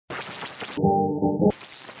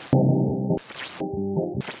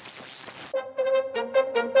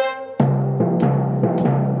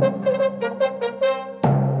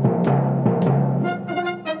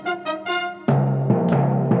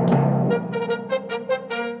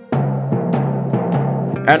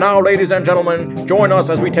And now, ladies and gentlemen, join us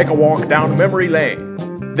as we take a walk down memory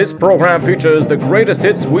lane. This program features the greatest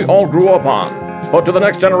hits we all grew up on. But to the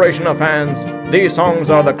next generation of fans, these songs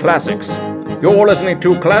are the classics. You're listening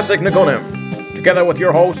to Classic Nigunim, together with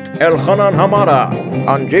your host, Elchanan Hamada,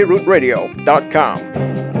 on jrootradio.com.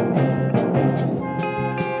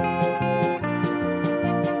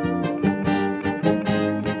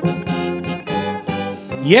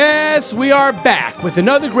 Yes, we are back with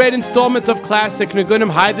another great installment of Classic Nigunim.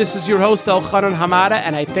 Hi, this is your host, Elchanan Hamada,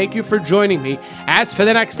 and I thank you for joining me. As for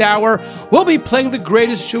the next hour, we'll be playing the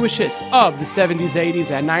greatest Jewish hits of the 70s,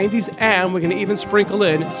 80s, and 90s, and we're going to even sprinkle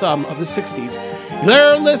in some of the 60s.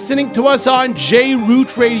 You're listening to us on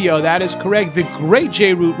J-Root Radio. That is correct, the great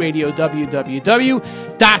J-Root Radio,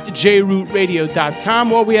 www.jrootradio.com,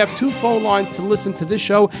 where we have two phone lines to listen to this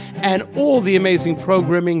show and all the amazing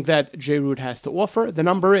programming that J-Root has to offer. The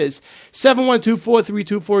number is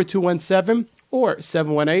 712-432-4217 or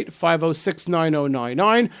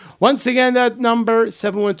 718-506-9099. Once again, that number,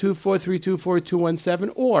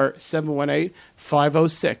 712-432-4217 or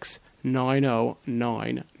 718-506-9099.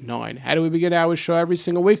 How do we begin our show every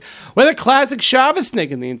single week? With a classic Shabbos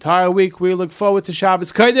niggin. The entire week we look forward to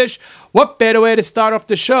Shabbos Kodesh. What better way to start off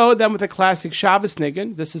the show than with a classic Shabbos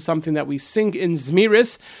niggin? This is something that we sing in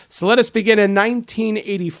Zmiris. So let us begin in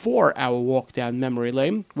 1984, our walk down memory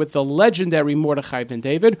lane, with the legendary Mordechai Ben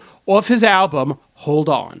David off his album, Hold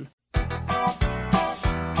On.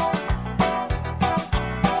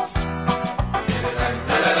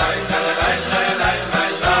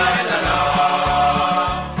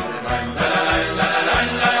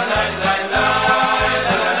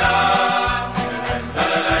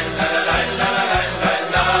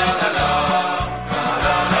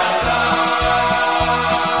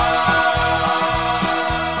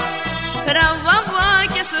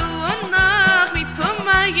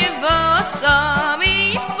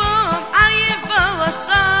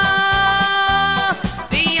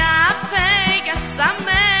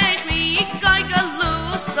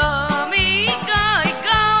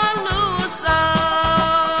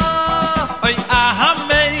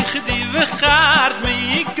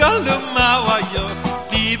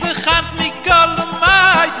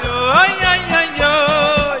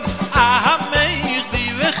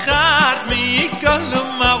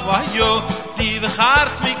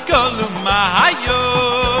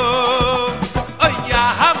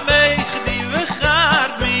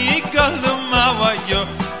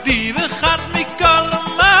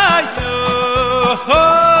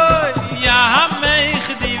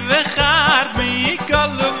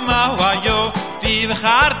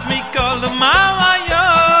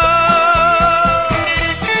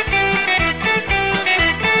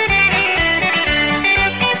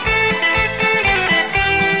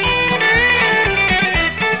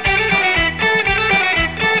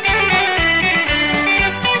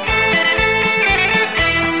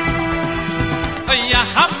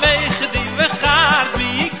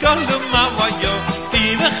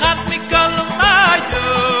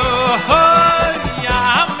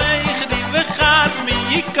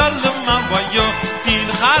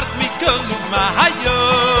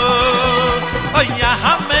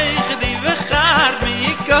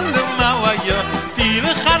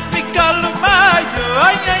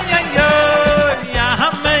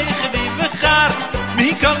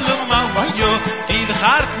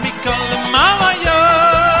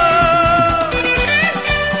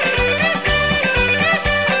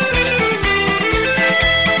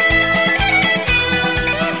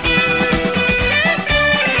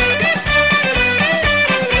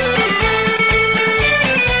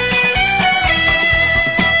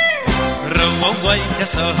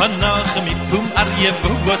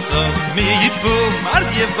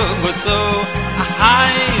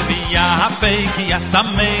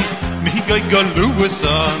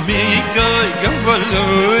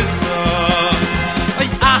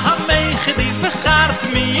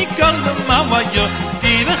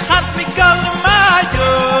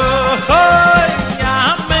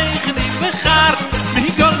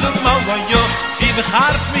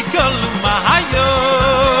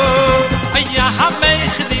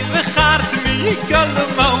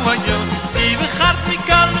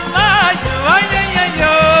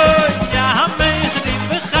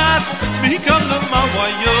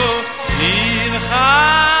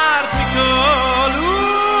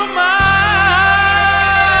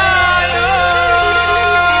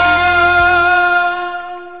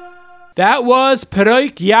 That was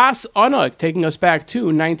Peroik Yas Aug, taking us back to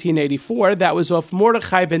 1984. That was off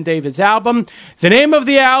Mordechai Ben David's album. The name of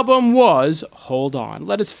the album was Hold On.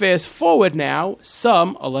 Let us fast forward now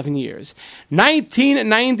some 11 years.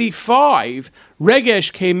 1995,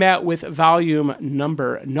 Regesh came out with volume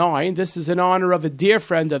number 9. This is in honor of a dear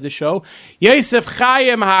friend of the show, Yosef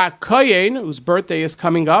Chaim HaKoyen, whose birthday is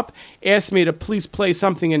coming up, asked me to please play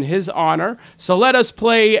something in his honor. So let us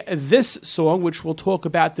play this song, which will talk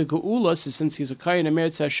about the Geula. So since he's a Kohen Amir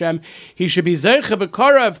Hashem, he should be Zeicha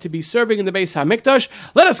B'Korav to be serving in the Beis HaMikdash.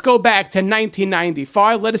 Let us go back to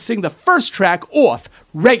 1995. Let us sing the first track off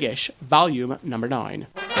Regesh, volume number 9.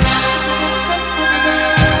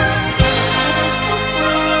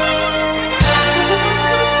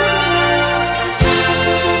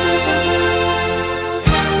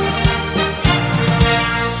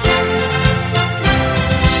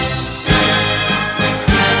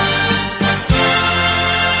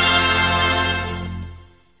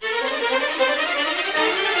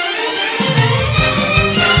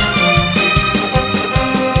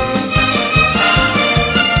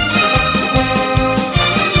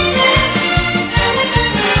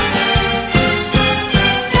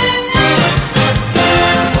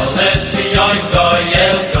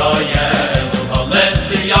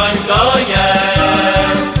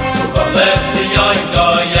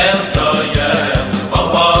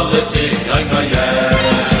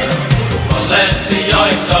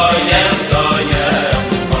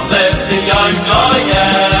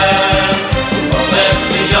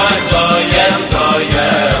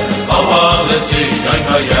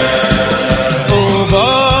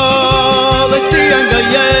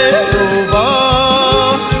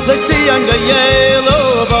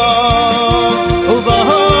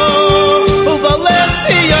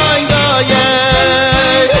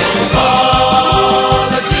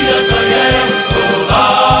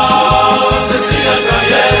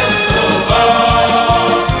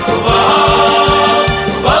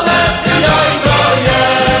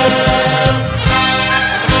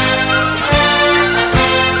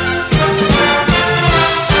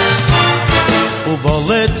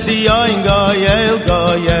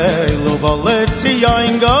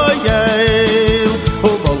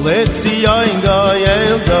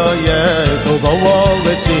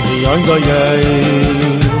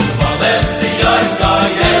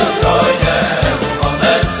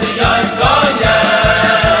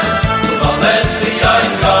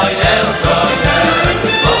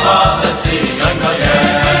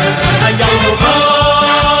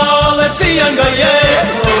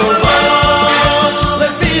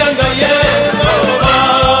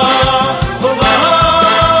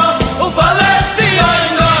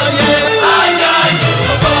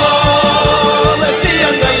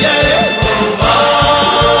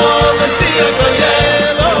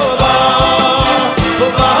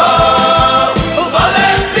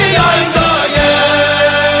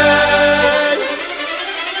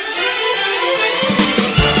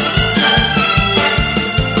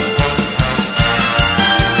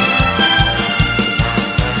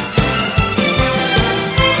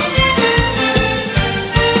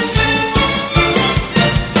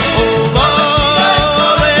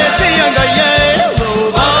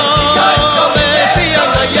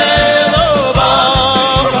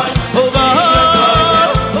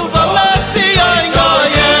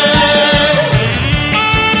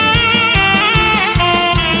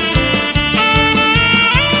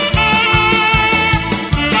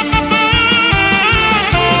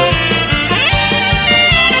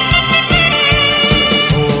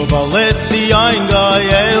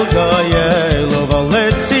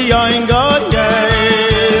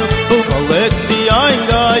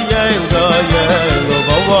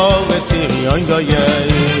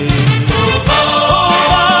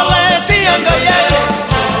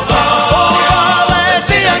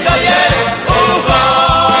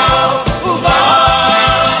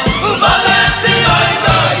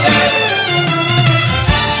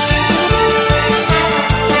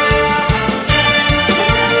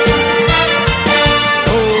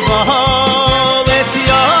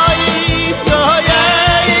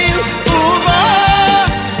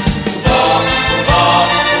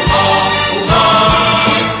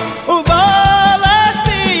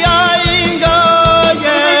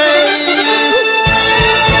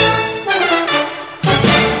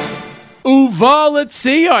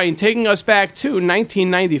 Taking us back to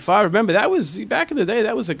 1995. Remember, that was, back in the day,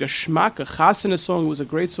 that was a Geshmak, a Chasana song. It was a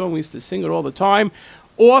great song. We used to sing it all the time.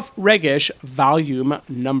 Off Regesh, volume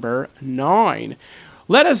number 9.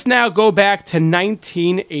 Let us now go back to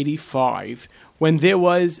 1985, when there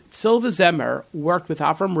was Silva Zemer worked with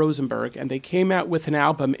Avram Rosenberg, and they came out with an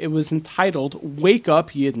album. It was entitled Wake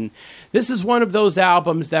Up Yidden. This is one of those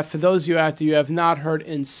albums that, for those of you out there, you have not heard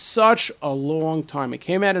in such a long time. It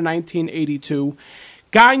came out in 1982.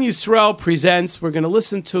 Gan Yisrael presents. We're going to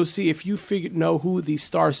listen to, see if you know who the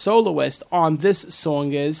star soloist on this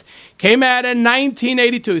song is. Came out in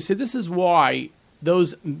 1982. See, this is why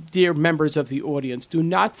those dear members of the audience do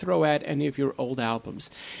not throw out any of your old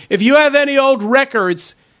albums. If you have any old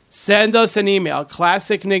records, send us an email,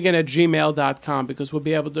 classicniggin@gmail.com, because we'll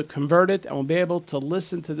be able to convert it and we'll be able to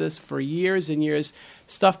listen to this for years and years,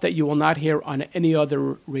 stuff that you will not hear on any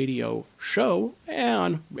other radio show and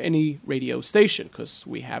on any radio station, because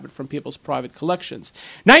we have it from people's private collections.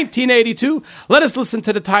 1982, let us listen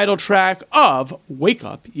to the title track of Wake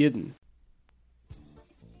Up Yidden.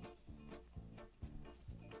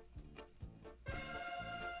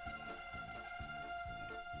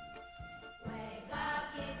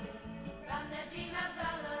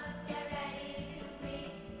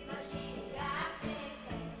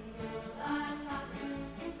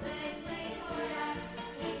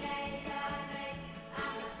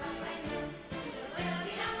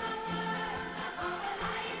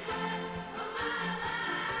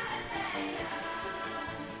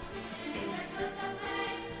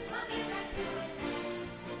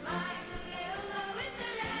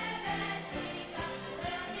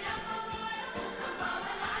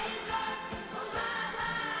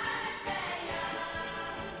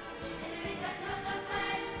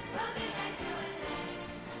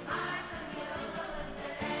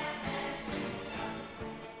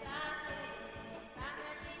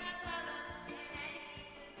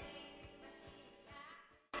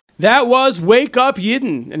 That was Wake Up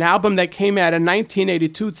Yidden, an album that came out in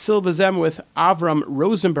 1982, Tzilvazem with Avram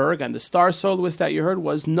Rosenberg, and the star soloist that you heard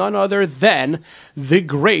was none other than the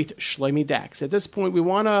great Shlomi Dax. At this point, we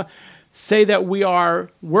want to say that we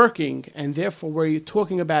are working, and therefore we're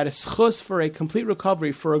talking about a schus for a complete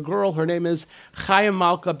recovery for a girl. Her name is Chaya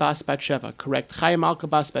Malka Bas Batsheva, correct? Chaya Malka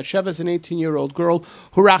Bas Batsheva is an 18-year-old girl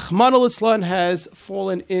who, Rachmana litzlan, has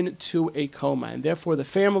fallen into a coma, and therefore the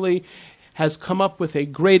family has come up with a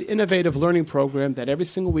great innovative learning program that every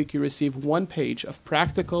single week you receive one page of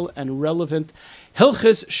practical and relevant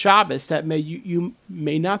Hilchis Shabbos that you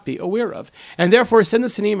may not be aware of. And therefore, send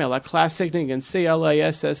us an email at classicniggin,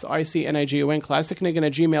 CLASSICNIGON,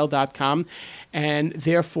 classicniggin@gmail.com, and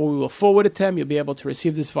therefore we will forward it to them. You'll be able to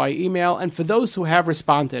receive this via email. And for those who have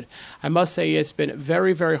responded, I must say it's been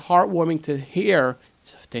very, very heartwarming to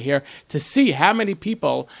see how many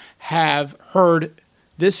people have heard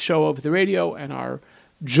this show over the radio and are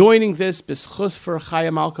joining this b'schus for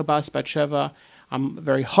Chaya Malka Bas Batsheva. I'm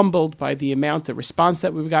very humbled by the amount of response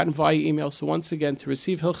that we've gotten via email. So once again, to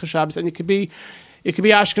receive Hilchos Shabbos, and it could be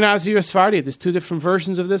Ashkenazi or Sephardi. There's two different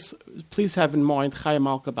versions of this. Please have in mind Chaya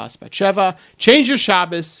Malka Bas Batsheva. Change your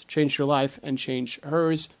Shabbos, change your life, and change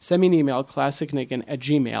hers. Send me an email,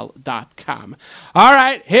 classicniggin@gmail.com. All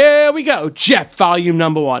right, here we go. Jep, volume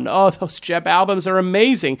number 1. Oh, those Jep albums are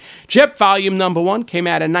amazing. Jep, volume number 1 came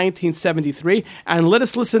out in 1973, and let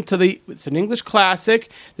us listen to it's an English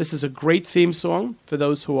classic. This is a great theme song for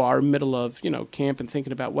those who are middle of, camp and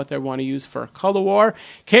thinking about what they want to use for a color war.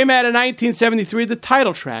 Came out in 1973. The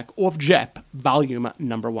title track of Jep, volume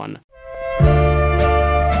number 1.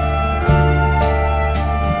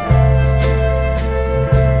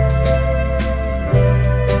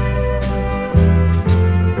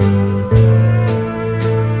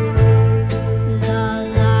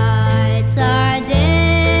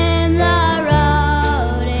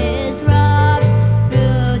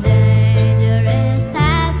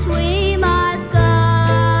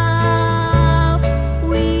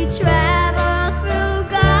 Travel through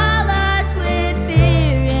Galas with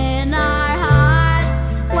fear in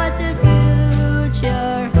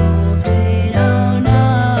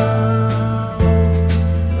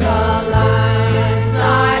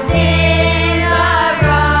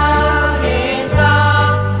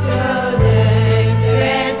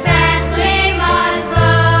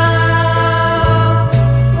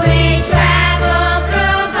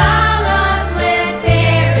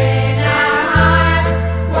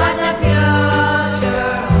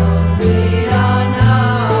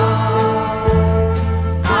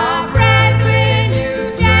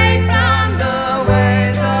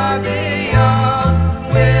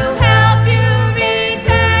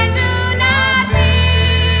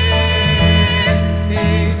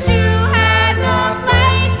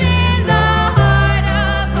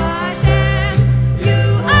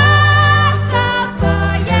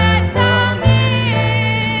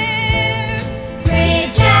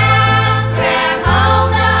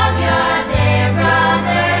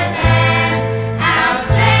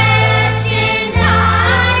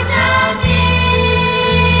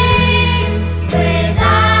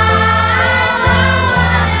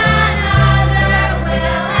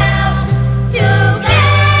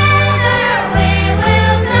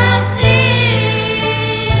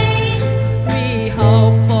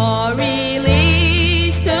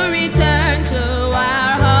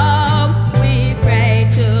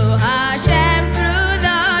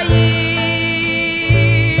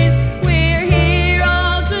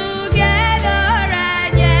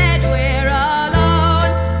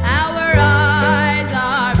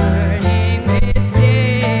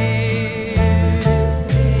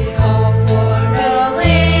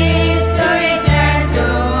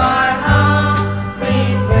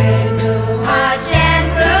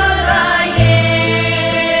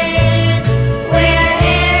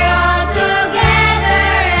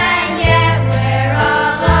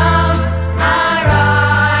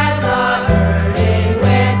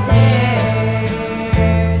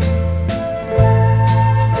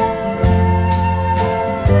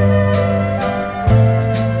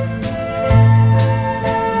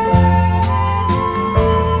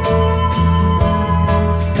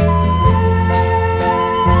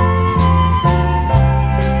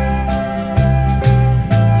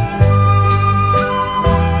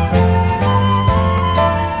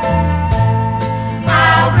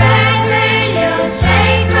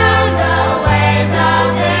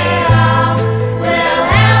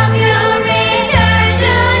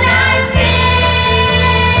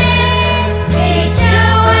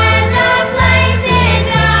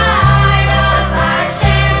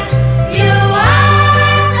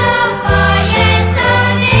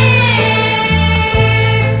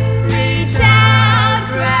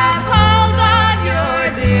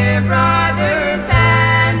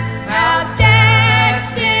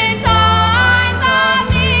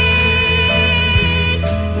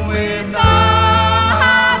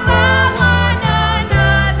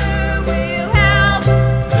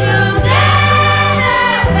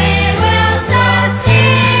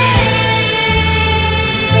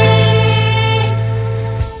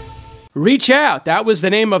Reach Out. That was the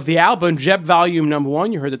name of the album, Jeb Volume Number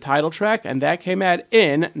 1. You heard the title track, and that came out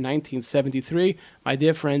in 1973. My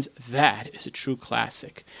dear friends, that is a true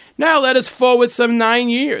classic. Now let us forward some 9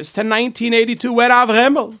 years to 1982 when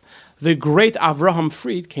Avremel, the great Avraham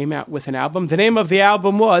Fried, came out with an album. The name of the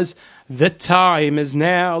album was The Time Is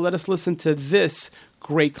Now. Let us listen to this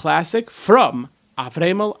great classic from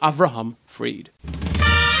Avremel Avraham Fried.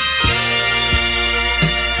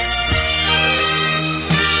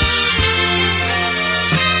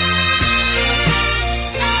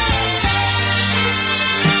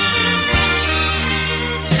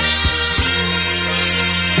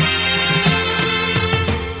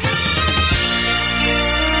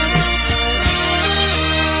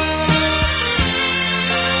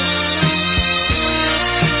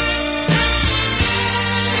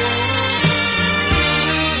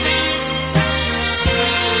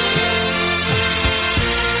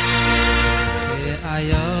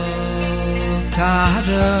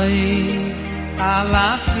 Karoi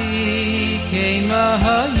alafi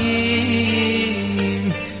kemohim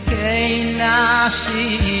keinashi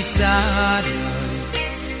saroi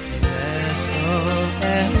lecho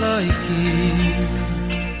Elokim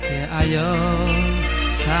keayo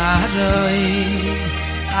karoi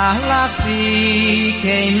alafi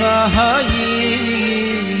kemohim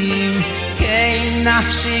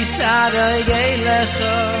keinashi saroi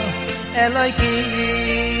lecho Elokim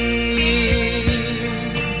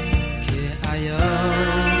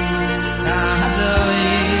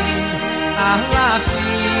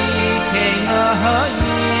Alafi kemohim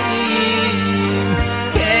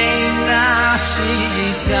keinashi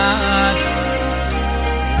saroi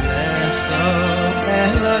lecho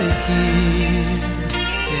Elokim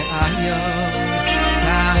keayo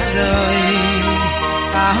karoi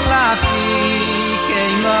alafi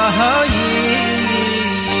kemohim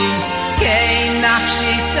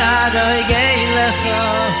keinashi saroi lecho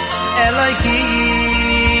Elokim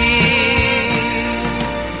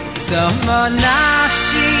Sama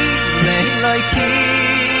nafshi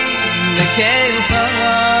le'lokim le'keilcha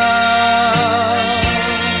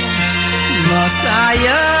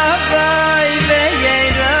Mosaya b'ay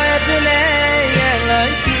ve'yera b'nei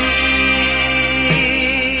Elokim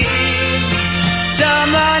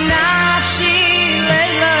Sama nafshi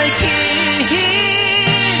le'lokim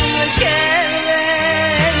le'keilcha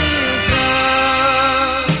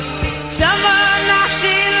Sama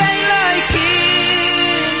nafshi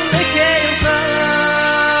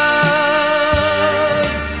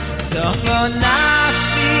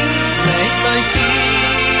nafshi le'lokim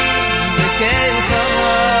le'keilcha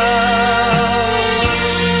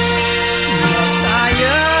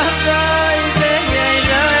Mosaya b'ay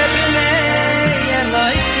ve'yera b'nei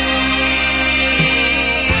Elokim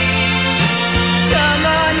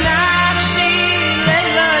Sama nafshi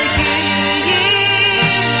le'lokim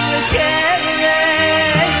le'keilcha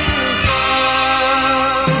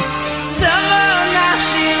Sama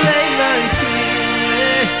nafshi le'lokim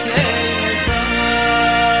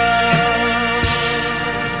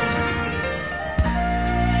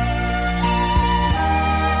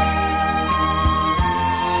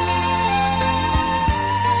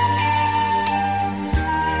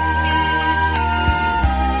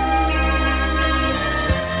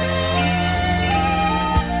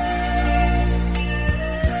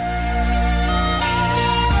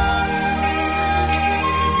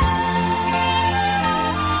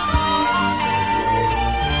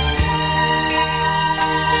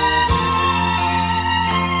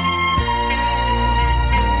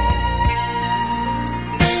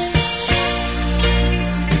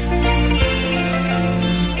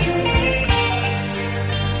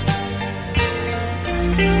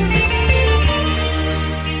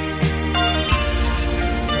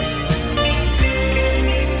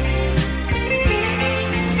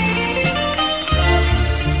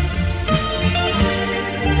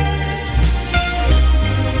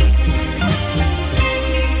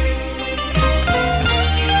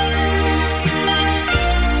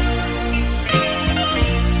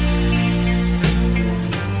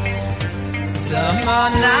Sama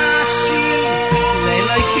nafshi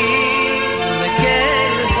le'lokim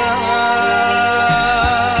le'keilcha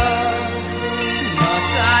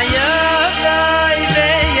Mosaya b'ay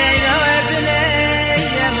ve'yera b'nei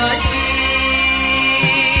Elokim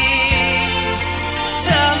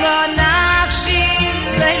Sama nafshi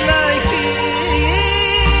le'lokim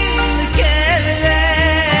le'keilcha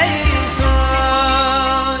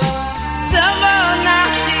Sama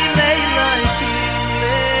nafshi le'lokim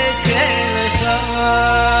le'keilcha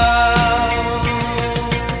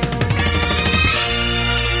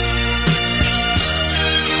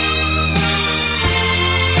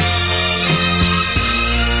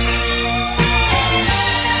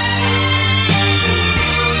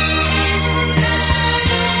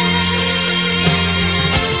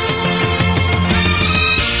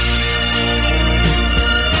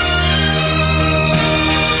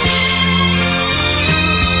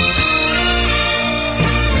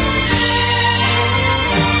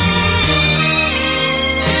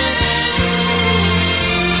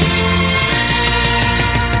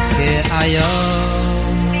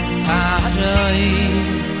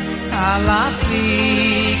alafi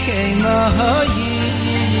kemoyi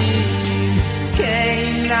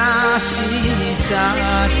kenasi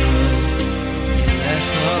sad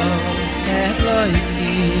echo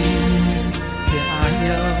Elohim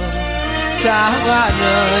keayo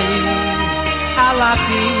tavaroi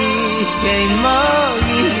alafi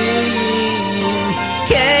kemoyi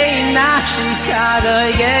kenasi sad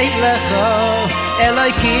echo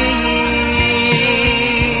Elohim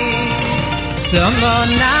Samo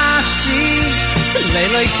nafshi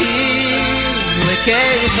leilaki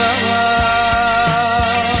lekeiva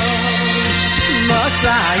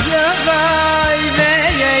Mosaya vai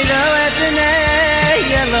veyeino etnei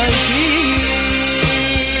Eloki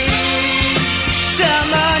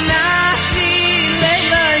Samo nafshi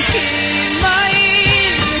leilaki mai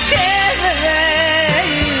lekeiva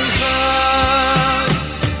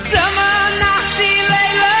Samo nafshi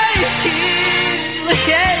leilaki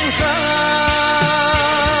lekeiva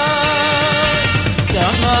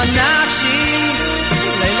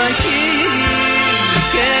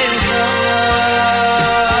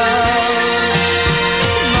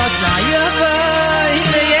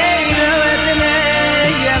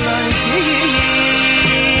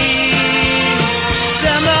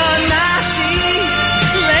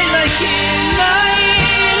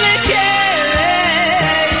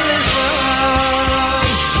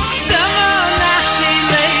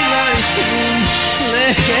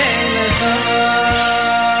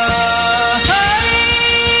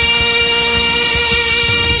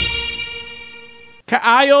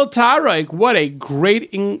Ka'ayol Taroik, what a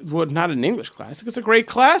great, not an English classic, it's a great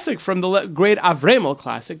classic from the great Avremel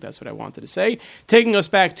classic, that's what I wanted to say, taking us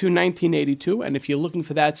back to 1982, and if you're looking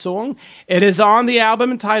for that song, it is on the album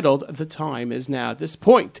entitled The Time Is Now. At this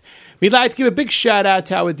point, we'd like to give a big shout out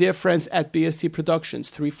to our dear friends at BST Productions,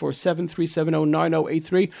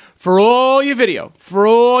 347-370-9083, for all your video, for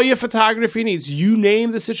all your photography needs, you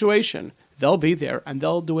name the situation, they'll be there, and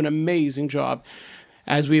they'll do an amazing job.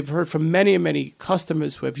 As we've heard from many and many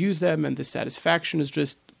customers who have used them, and the satisfaction is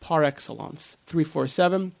just par excellence.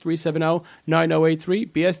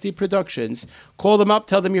 347-370-9083, BSD Productions. Call them up,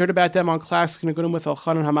 tell them you heard about them on Classic Nigunim with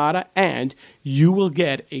Elchanan Hamada, and you will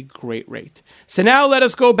get a great rate. So now let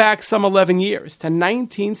us go back some 11 years to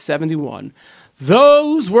 1971.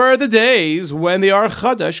 Those were the days when the Ar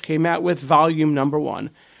Chadash came out with volume number 1.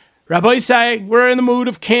 Rabbi say, we're in the mood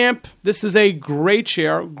of camp. This is a great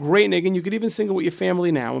share, great niggin. You could even sing it with your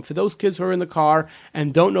family now. And for those kids who are in the car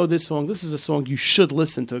and don't know this song, this is a song you should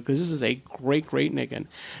listen to because this is a great, great niggin.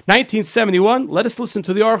 1971, let us listen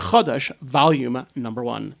to the Ar Chadash, volume number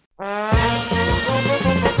 1.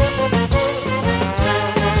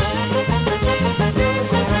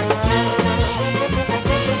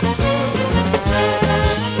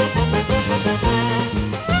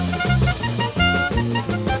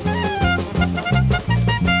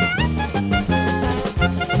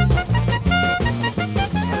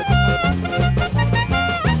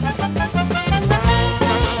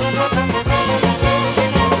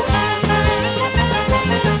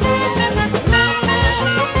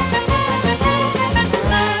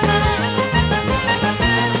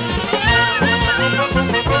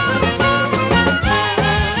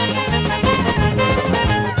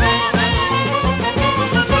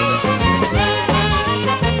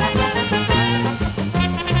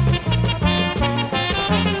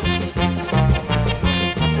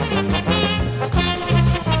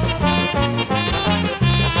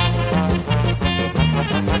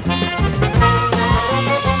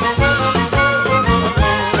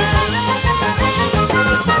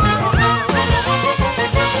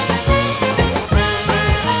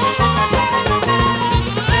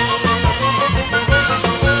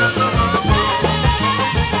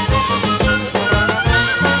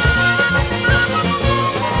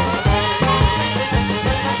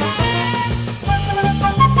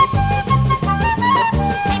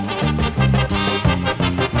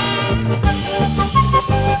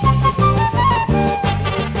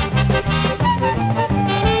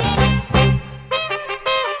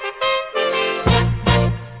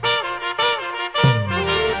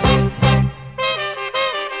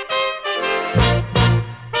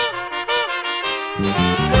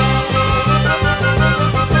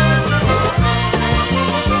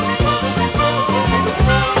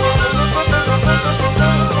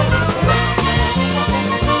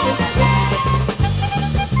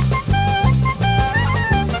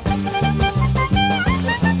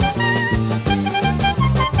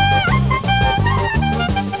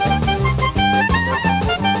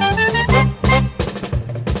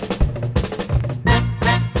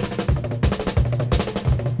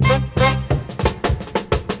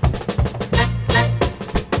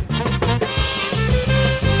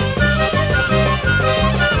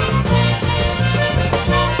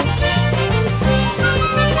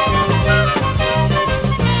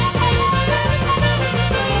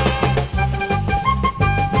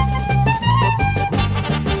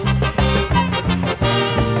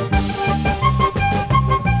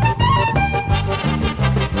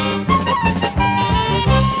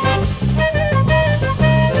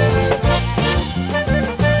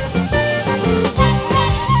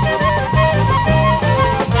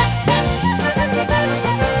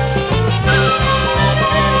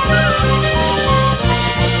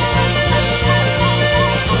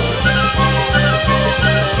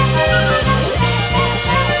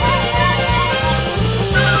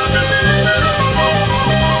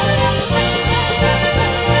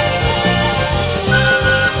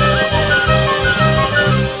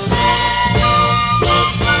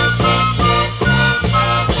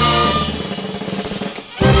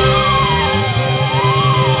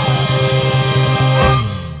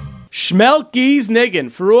 Shmelky's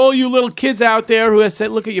Niggin. For all you little kids out there who have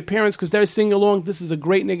said, look at your parents because they're singing along, this is a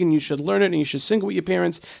great niggin. You should learn it and you should sing it with your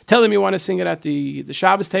parents. Tell them you want to sing it at the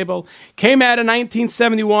Shabbos table. Came out in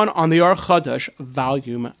 1971 on the Or Chadash,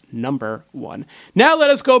 volume number 1. Now let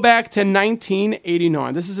us go back to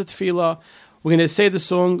 1989. This is a tefillah. We're going to say the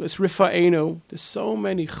song, it's Rifa'enu. There's so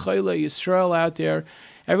many Chayla Yisrael out there.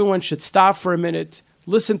 Everyone should stop for a minute.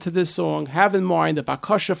 Listen to this song. Have in mind the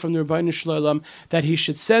bakasha from the Rebbeinu Shalom that he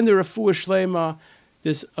should send the refuah shlema.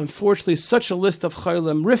 There's unfortunately such a list of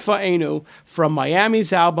chaylim. Rifa'enu from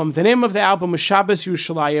Miami's album. The name of the album is Shabbos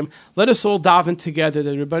Yerushalayim. Let us all daven together that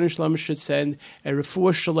the Rebbeinu Shalom should send a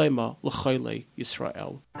refuah shlema l'chaylei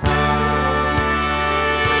Yisrael.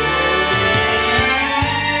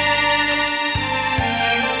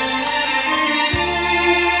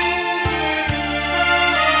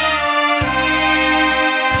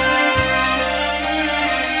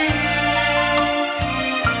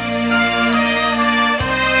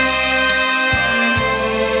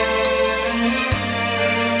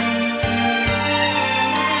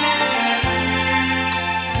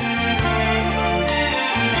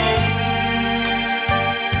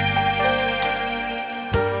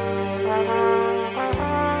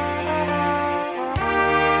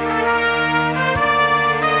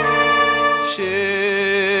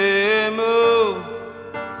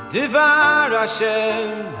 Divar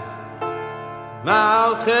Hashem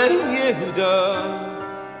Malchei Yehuda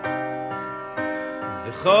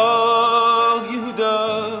V'chol Yehuda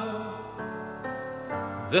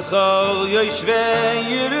V'chol Yoshvei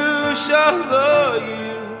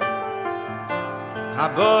Yerushalayim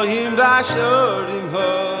Haboyim V'ashorim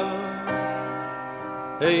Ho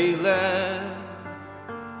Eileh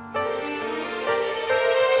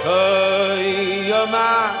Koy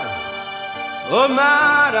Yomar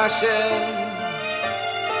Omar Hashem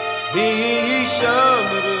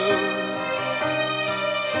Yishamru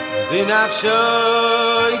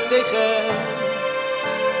B'nafshoy Seichem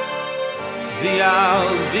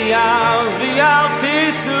V'yal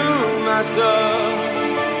Tisu Maso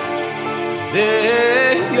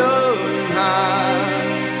B'yom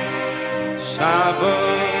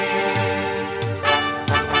HaShabbos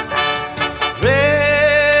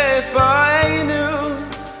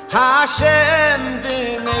Hashem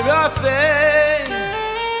v'nei rafei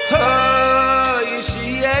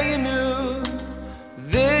Yishienu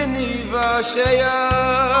v'nei vasheya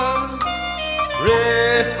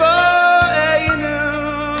Refoenu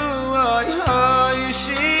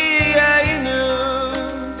Yishienu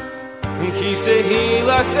Ki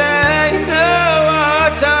sehila seinu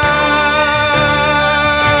atam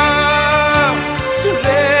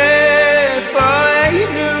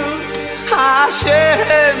Refoenu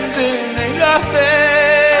Hashem b'nei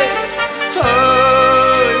rafei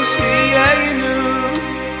Yishienu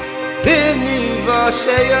b'nei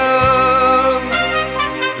vasheya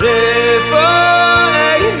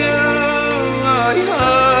Refoenu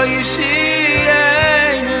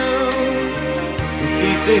Yishienu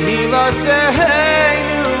Ki sehila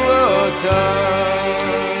seinu otam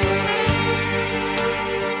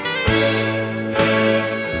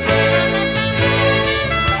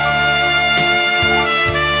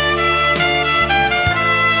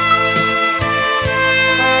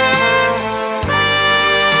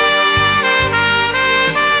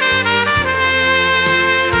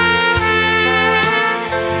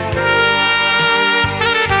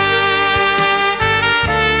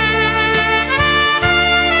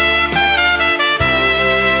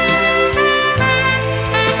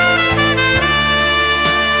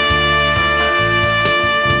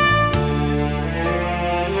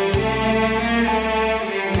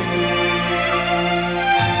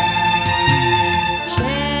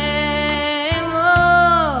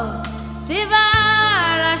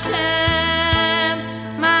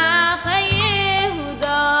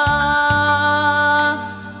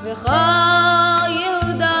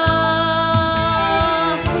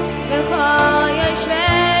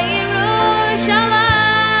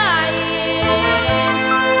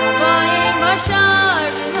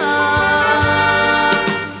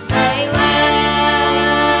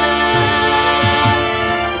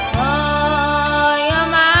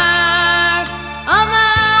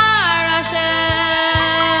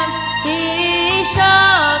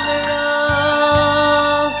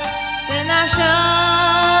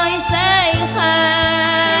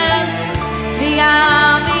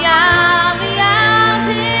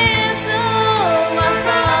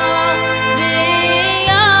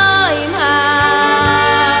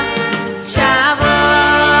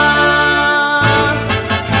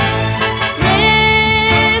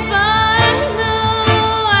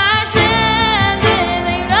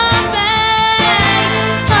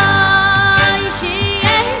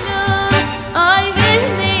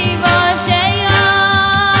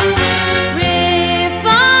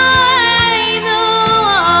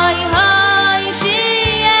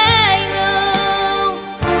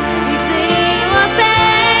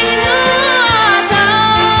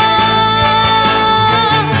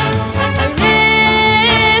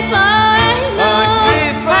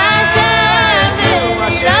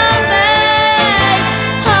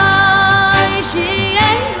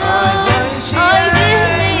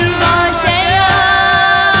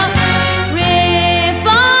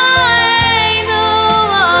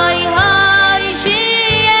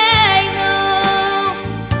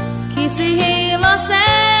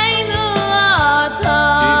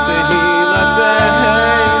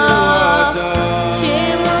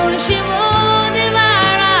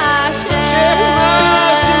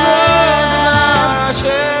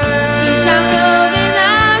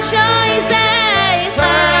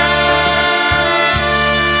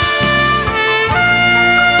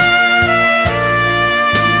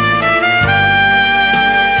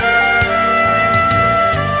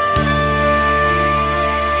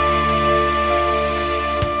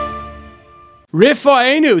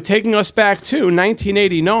Rifa'enu, taking us back to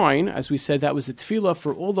 1989. As we said, that was the tefillah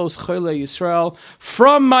for all those Chole Yisrael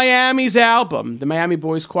from Miami's album. The Miami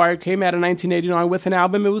Boys Choir came out in 1989 with an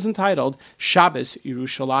album. It was entitled Shabbos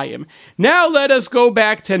Yerushalayim. Now let us go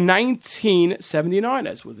back to 1979,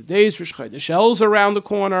 as with the days Rosh Chodesh El's around the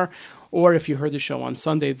corner. Or if you heard the show on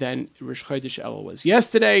Sunday, then Rosh Chodesh El was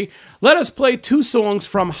yesterday. Let us play two songs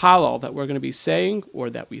from Hallel that we're going to be saying, or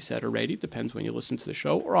that we said already, depends when you listen to the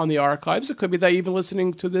show, or on the archives. It could be that even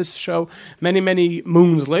listening to this show many, many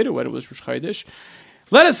moons later when it was Rosh Chodesh.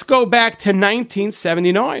 Let us go back to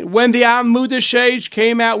 1979, when the Amud Shage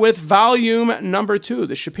came out with volume number 2,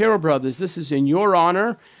 the Shapiro Brothers. This is in your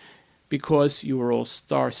honor, because you were all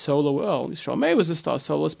star solo. Well, Yisrael May was a star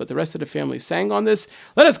soloist, but the rest of the family sang on this.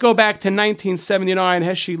 Let us go back to 1979.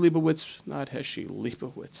 Heshi Leibowitz, not Heshi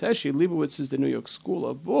Leibowitz. Heshi Leibowitz is the New York School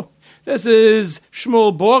of... Oh, this is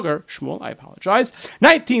Shmuel Borger. Shmuel, I apologize.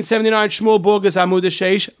 1979, Shmuel Borger's Amud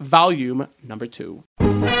Sheish, volume number 2.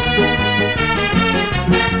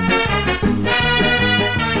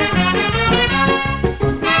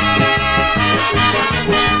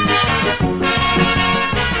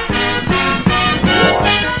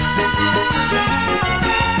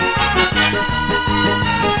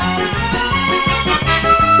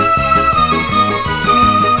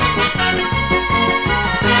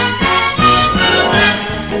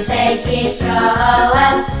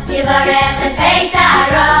 Yisrael, Yivarech es Beis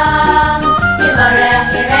Aaron, Yivarech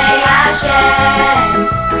Yirei Hashem,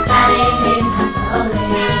 Kanim Hadolim.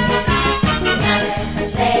 Yivarech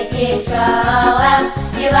es Beis Yisrael,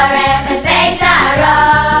 Yivarech es Beis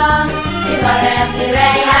Aaron, Yivarech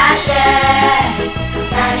Yirei Hashem,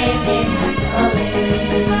 Kanim Hadolim.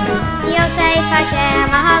 Yosef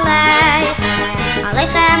Hashem Aleichem,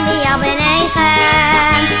 Aleichem v'yal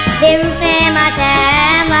b'neichem, v'ruchim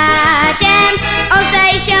atem Hashem,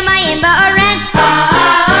 Osei Shemayim ba'aretz.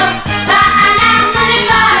 Va'anachnu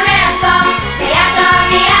nivarecho, v'yatov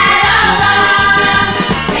v'yad olam,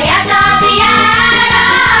 v'yatov v'yad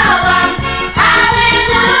olam,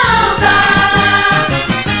 Hallelujah.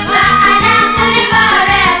 Va'anachnu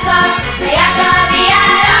nivarecho, v'yatov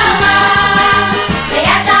v'yad olam,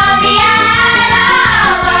 v'yatov v'yad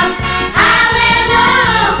olam, Hallelujah.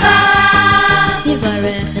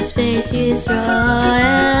 Yivarech es Beis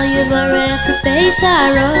Yisrael, Yivarech es Beis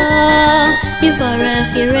Aaron, Yivarech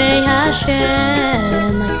Yirei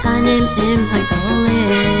Hashem, Matanim im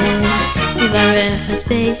Hadolim. Yivarech es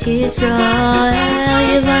Beis Yisrael,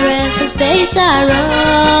 Yivarech es Beis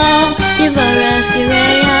Aaron, Yivarech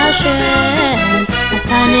Yirei Hashem,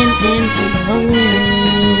 Matanim im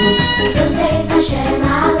Hadolim. Yosef Hashem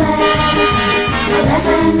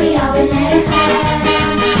Aleichem v'yal b'neichem,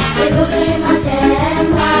 v'ruchim atem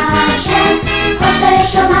Hashem, Osei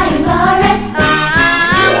Shemayim ba'aretz.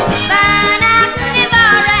 Va'anachnu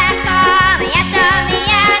nivarecho, v'yatov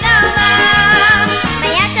v'yad olam,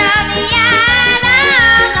 v'yatov v'yad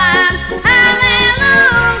olam,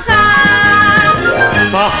 Hallelujah.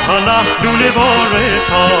 Va'anachnu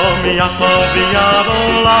nivarecho, v'yatov v'yad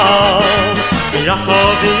olam,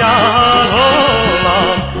 v'yatov v'yad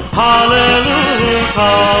olam, Hallelujah.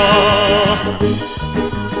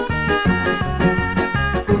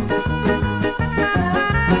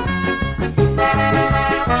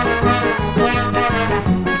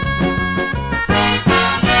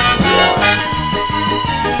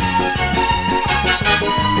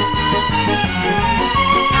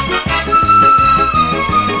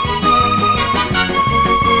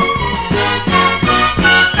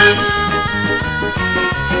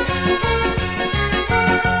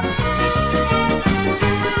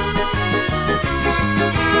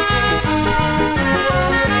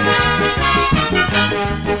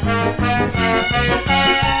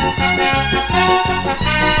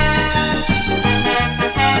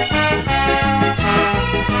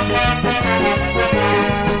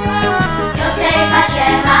 Yosef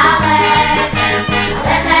Hashem Aleichem,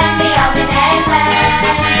 Aleichem v'yal b'neichem,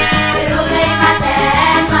 v'ruchim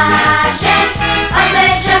atem Hashem,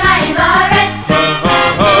 Osei Shemayim ba'aretz.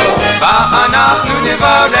 Va'anachnu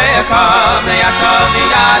nivarecha, v'yatov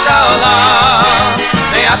v'yad olam,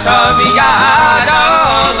 v'yatov v'yad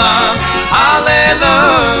olam,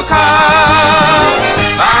 Hanukkah.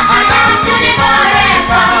 אנחנו נבורך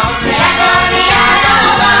ויעטוב יד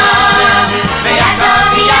העולם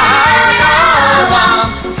ויעטוב יד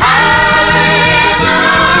העולם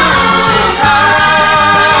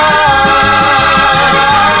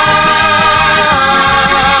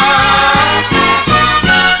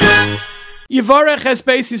Yivarech es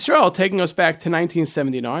Beis Yisrael, taking us back to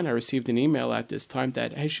 1979. I received an email at this time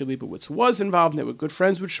that Heshe Leibowitz was involved. They were good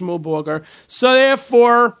friends with Shmuel Borger. So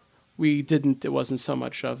therefore, it wasn't so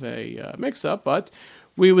much of a mix-up, but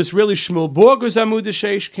it was really Shmuel Borger's Amud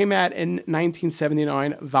Sheish, came out in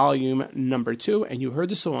 1979, volume number 2, and you heard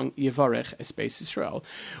the song Yivarech es Beis Yisrael.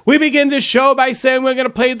 We begin this show by saying we're going to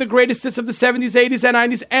play the greatest hits of the 70s, 80s, and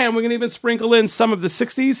 90s, and we're going to even sprinkle in some of the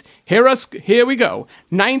 60s. Here we go.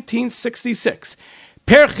 1966.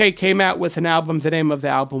 Perche came out with an album. The name of the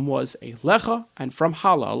album was Lecha, and from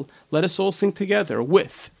Halal, let us all sing together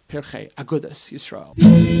with Perche Agudas Yisrael.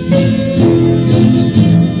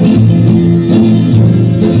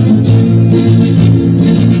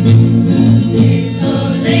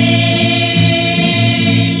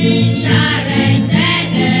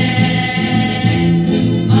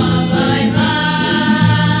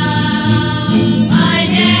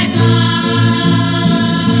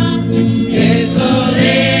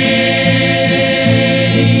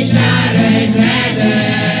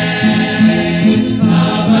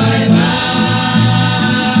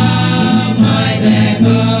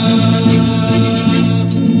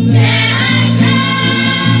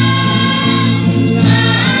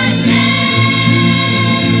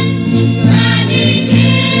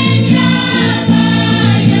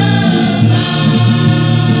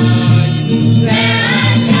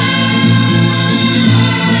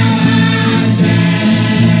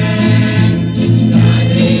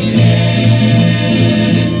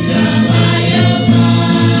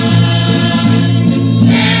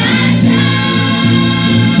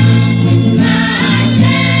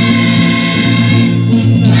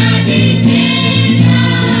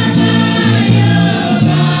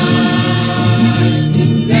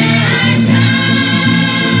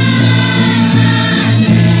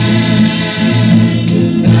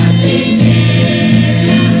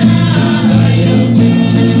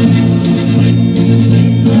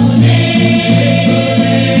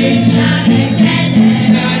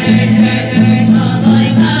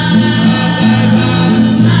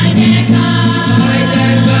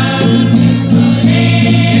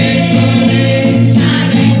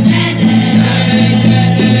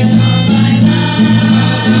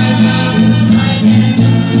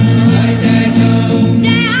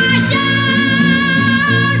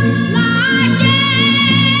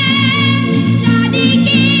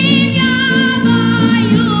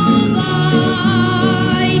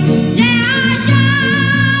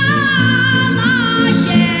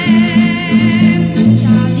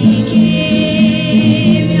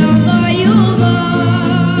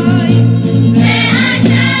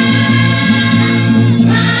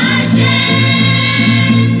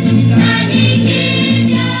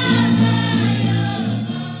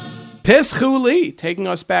 Pischuli, taking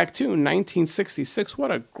us back to 1966.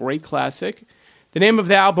 What a great classic. The name of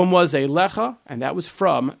the album was Lecha, and that was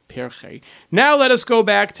from Perche. Now let us go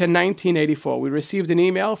back to 1984. We received an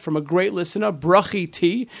email from a great listener, Brachi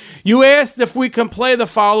T. You asked if we can play the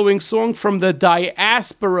following song from the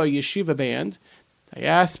Diaspora Yeshiva Band.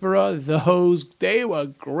 Diaspora, they were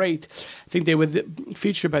great. I think they were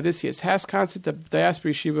featured by this year's Has concert. The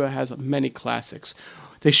Diaspora Yeshiva has many classics.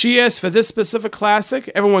 The Shias for this specific classic,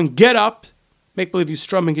 everyone get up, make believe you're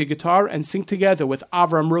strumming your guitar, and sing together with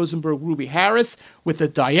Avram Rosenberg, Ruby Harris, with the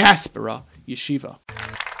Diaspora Yeshiva.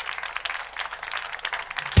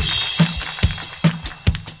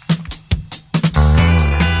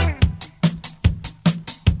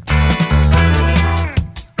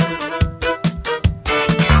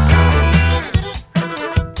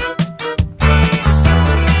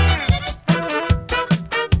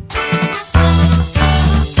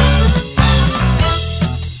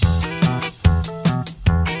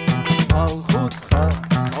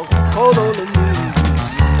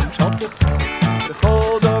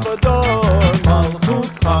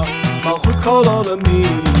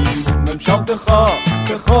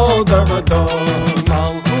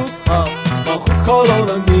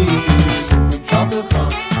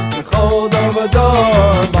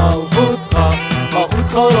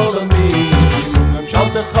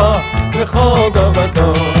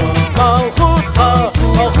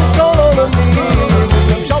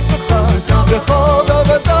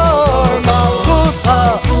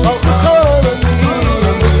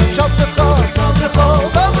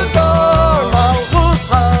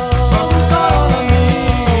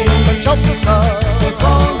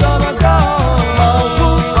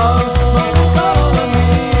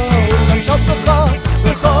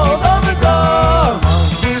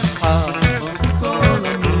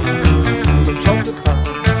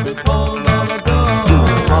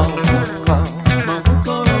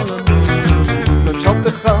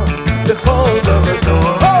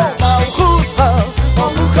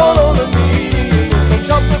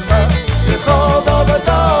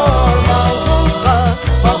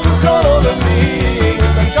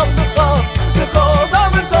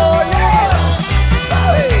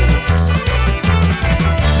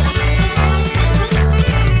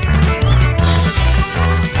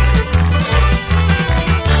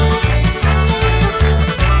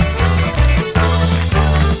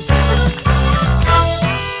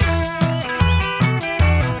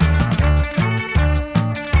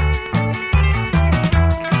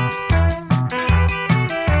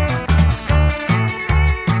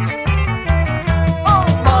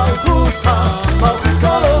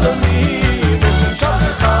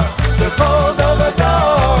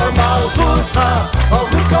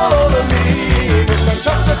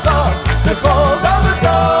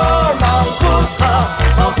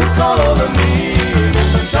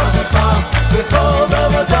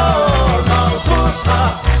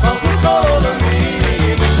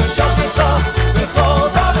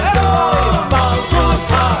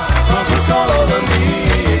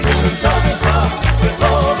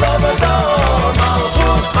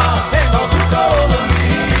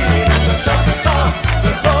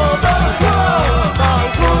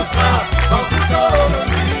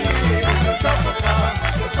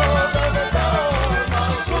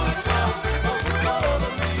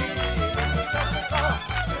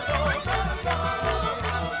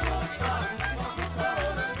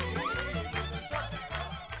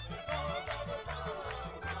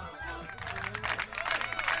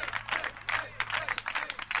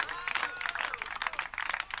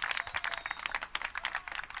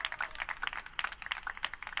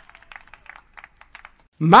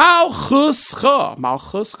 Malchuscha.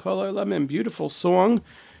 Malchus, beautiful song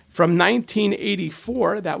from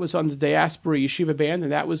 1984. That was on the Diaspora Yeshiva Band,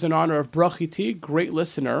 and that was in honor of Brachiti, great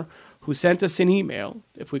listener, who sent us an email.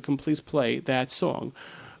 If we can please play that song.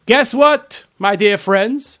 Guess what, my dear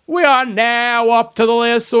friends? We are now up to the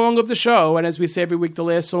last song of the show. And as we say every week, the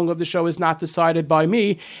last song of the show is not decided by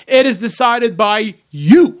me. It is decided by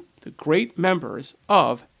you, the great members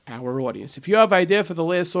of our audience. If you have an idea for the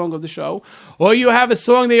last song of the show, or you have a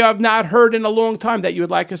song that you have not heard in a long time that you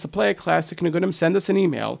would like us to play at Classic Nigunim, send us an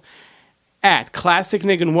email at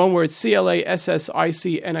classicnigun, one word,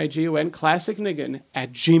 ClassicNigun,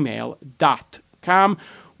 classicnigun@gmail.com.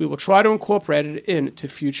 We will try to incorporate it into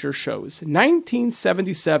future shows.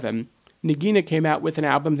 1977, Nagina came out with an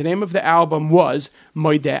album. The name of the album was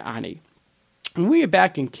Moideh Ani. When we were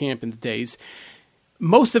back in camp in the days,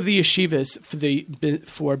 most of the yeshivas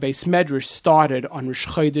for Beis Medrash started on Rosh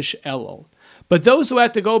Chodesh Elul. But those who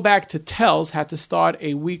had to go back to Telz had to start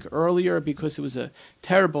a week earlier because it was a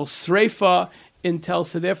terrible sreifa in Telz,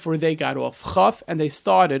 so therefore they got off Chaf and they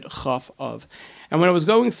started Chaf of. And when I was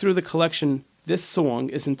going through the collection, this song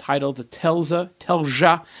is entitled the Telzha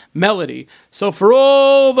Melody. So for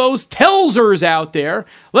all those Telzers out there,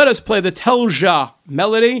 let us play the Telzha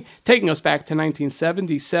Melody, taking us back to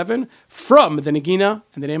 1977 from the Nagina,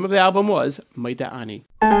 and the name of the album was Moideh Ani.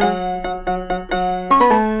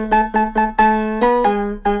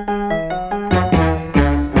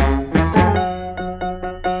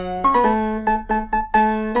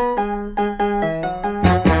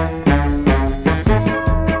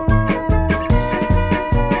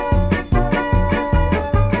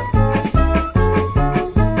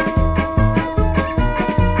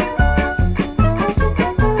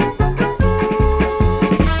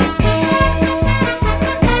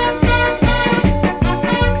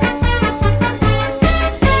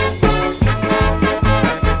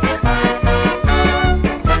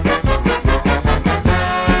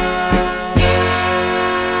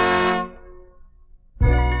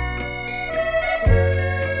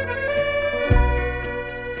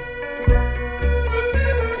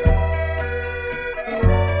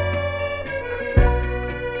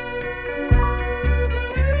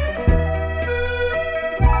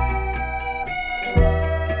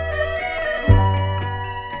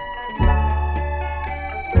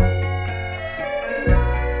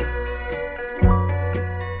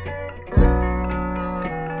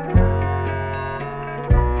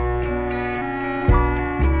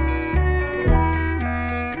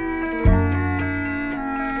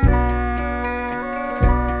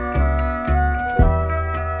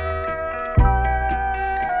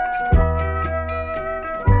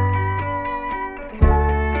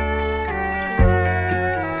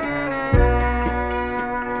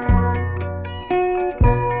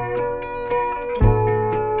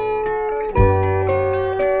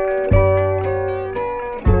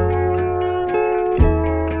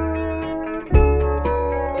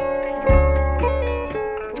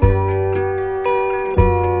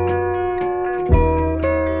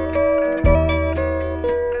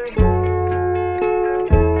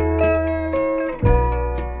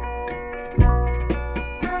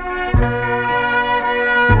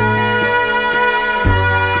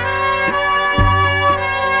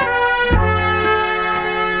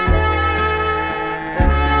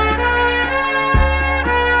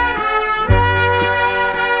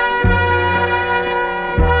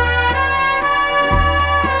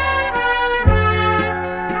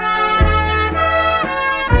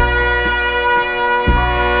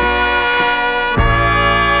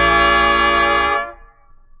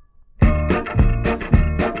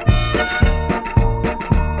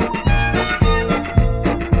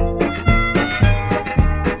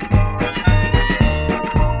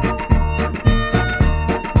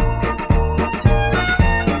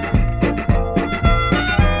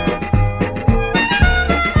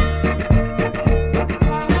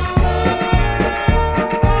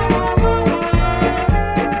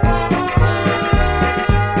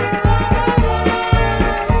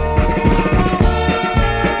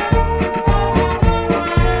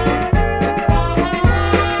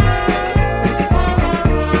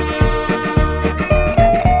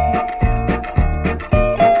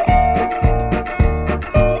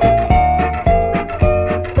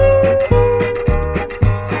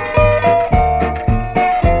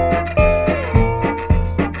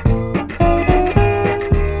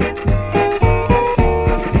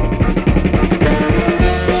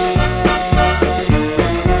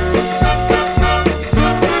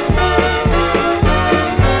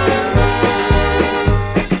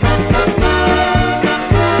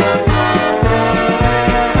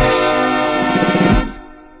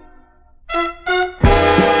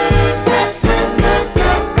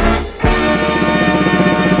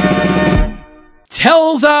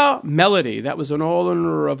 Melody. That was an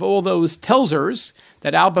all-owner of all those Telzers.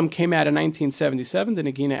 That album came out in 1977. The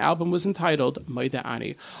Nagina album was entitled Maida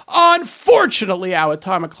Ani. Unfortunately, our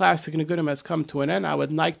time of Classic Nigunim has come to an end. I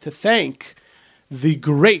would like to thank the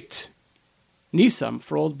great Nisam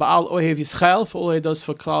for all Baal Ohev Yisrael, for all he does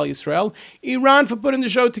for Klal Yisrael. Iran for putting the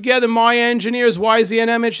show together. My engineers, YZ and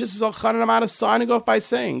MH. This is Elchanan Hamada signing off by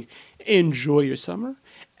saying, enjoy your summer.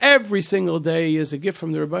 Every single day is a gift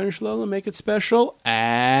from the Rebbeinu Shalom, and make it special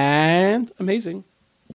and amazing.